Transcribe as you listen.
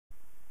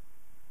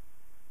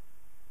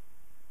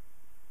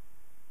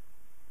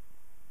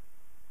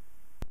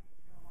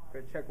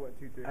to check what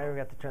 2, 3. I even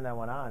got to turn that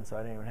one on, so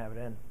I didn't even have it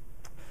in.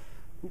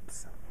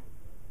 Oops.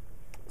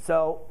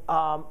 So,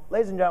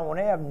 ladies and gentlemen, when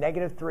I have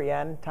negative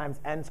 3n times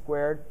n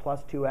squared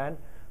plus 2n,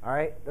 all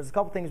right, there's a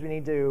couple things we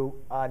need to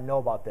know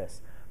about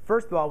this.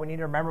 First of all, we need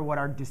to remember what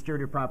our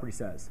distributive property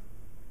says.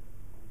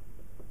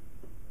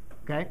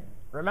 Okay?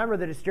 Remember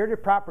the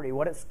distributive property,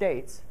 what it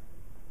states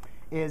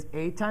is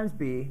a times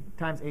b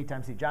times a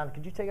times c. John,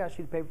 could you take out a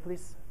sheet of paper,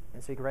 please?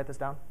 And so you can write this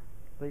down,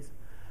 please.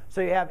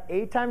 So you have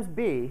a times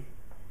b.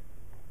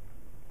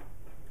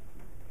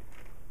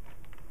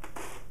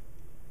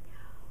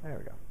 There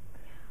we go.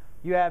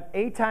 You have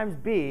a times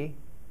b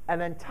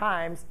and then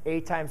times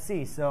a times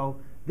c. So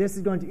this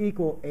is going to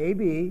equal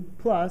ab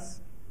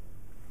plus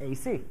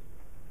ac.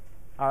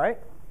 All right?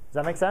 Does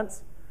that make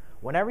sense?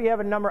 Whenever you have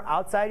a number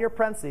outside your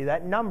parenthesis,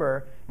 that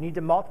number, you need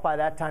to multiply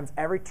that times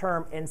every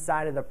term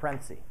inside of the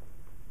parenthesis.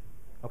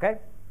 OK?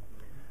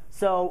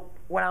 So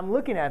when I'm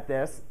looking at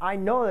this, I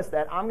notice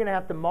that I'm going to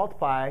have to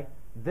multiply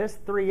this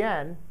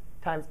 3n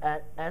times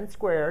n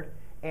squared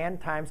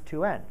and times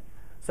 2n.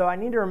 So I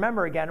need to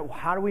remember, again,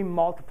 how do we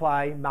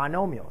multiply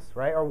monomials,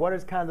 right? Or what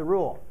is kind of the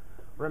rule?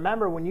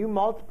 Remember, when you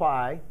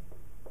multiply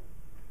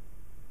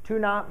two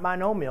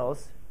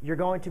monomials, you're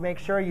going to make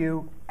sure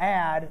you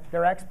add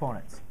their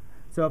exponents.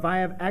 So if I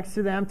have x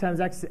to the m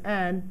times x to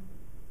n,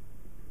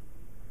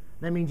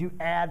 that means you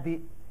add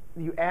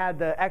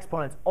the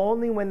exponents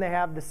only when they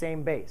have the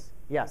same base.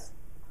 Yes?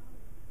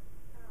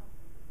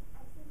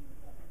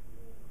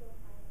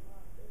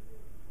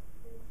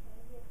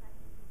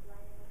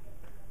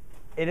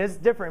 It is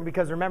different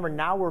because, remember,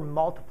 now we're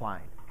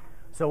multiplying.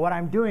 So what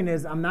I'm doing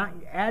is I'm not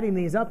adding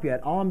these up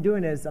yet. All I'm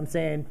doing is I'm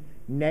saying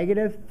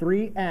negative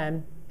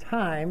 3n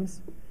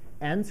times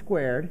n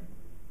squared,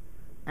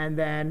 and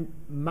then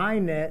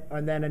minus,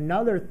 and then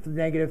another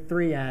negative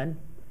 3n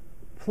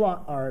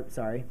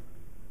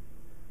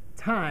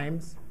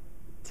times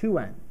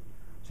 2n.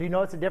 So you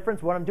notice the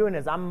difference? What I'm doing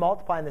is I'm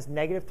multiplying this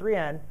negative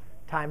 3n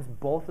times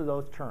both of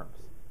those terms.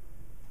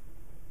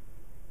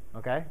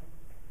 OK?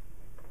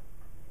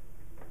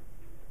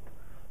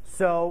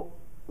 So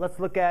let's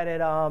look at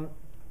it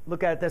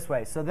this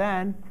way. So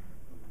then,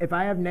 if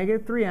I have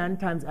negative 3n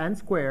times n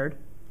squared,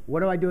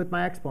 what do I do with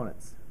my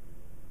exponents?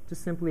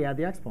 Just simply add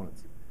the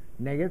exponents.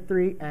 Negative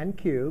 3n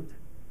cubed,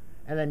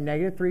 and then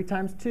negative 3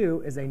 times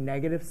 2 is a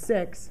negative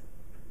 6n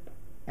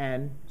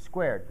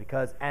squared,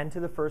 because n to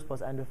the first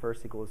plus n to the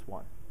first equals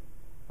 1.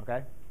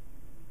 OK?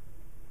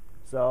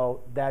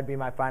 So that'd be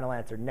my final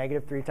answer.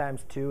 Negative 3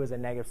 times 2 is a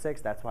negative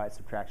 6. That's why it's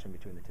subtraction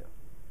between the two.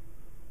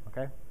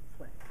 OK?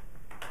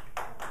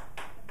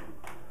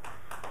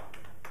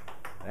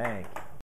 Thank you.